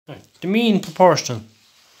The mean proportional.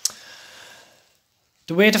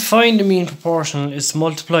 The way to find the mean proportional is to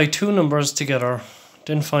multiply two numbers together,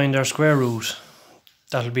 then find their square root.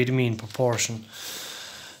 That'll be the mean proportion.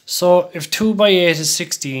 So if 2 by 8 is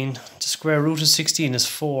 16, the square root of 16 is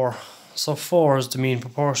 4. So 4 is the mean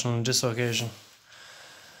proportional in this occasion.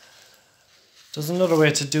 There's another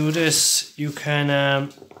way to do this. You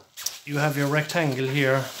can, you have your rectangle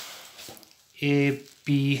here, A,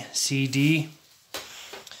 B, C, D.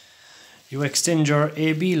 You extend your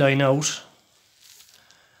AB line out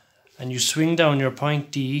and you swing down your point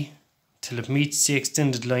D till it meets the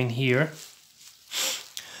extended line here.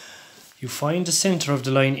 You find the center of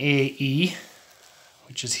the line AE,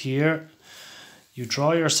 which is here. You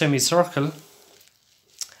draw your semicircle,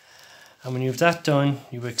 and when you have that done,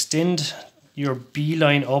 you extend your B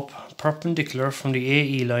line up perpendicular from the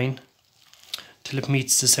AE line till it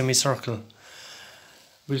meets the semicircle.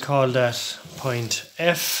 We'll call that point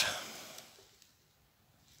F.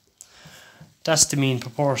 That's the mean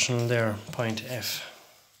proportional there, point F.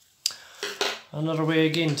 Another way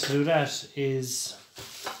again to do that is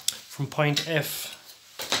from point F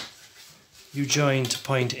you join to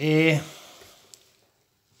point A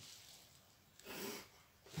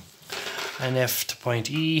and F to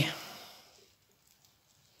point E.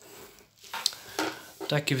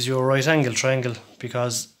 That gives you a right angle triangle,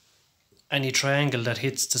 because any triangle that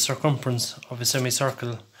hits the circumference of a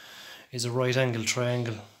semicircle is a right angle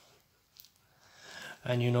triangle.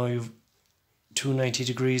 And you know you've 290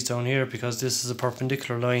 degrees down here because this is a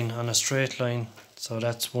perpendicular line on a straight line, so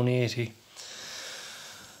that's 180.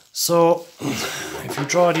 So if you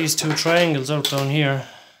draw these two triangles out down here,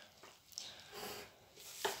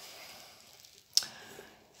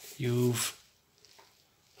 you've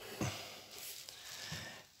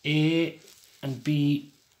A and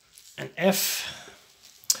B and F,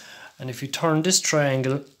 and if you turn this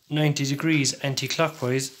triangle 90 degrees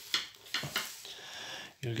anti-clockwise,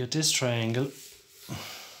 you'll get this triangle,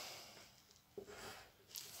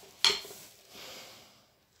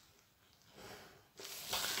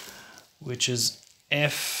 which is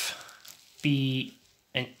F, B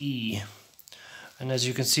and E. And as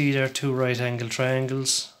you can see, they're two right angle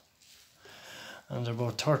triangles, and they're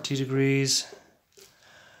both 30 degrees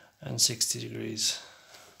and 60 degrees.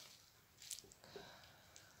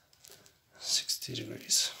 60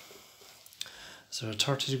 degrees. So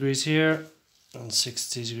 30 degrees here and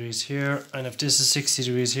 60 degrees here, and if this is 60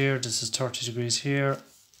 degrees here, this is 30 degrees here,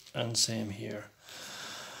 and same here.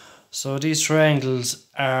 So these triangles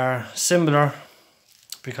are similar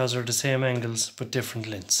because they're the same angles but different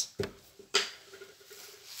lengths.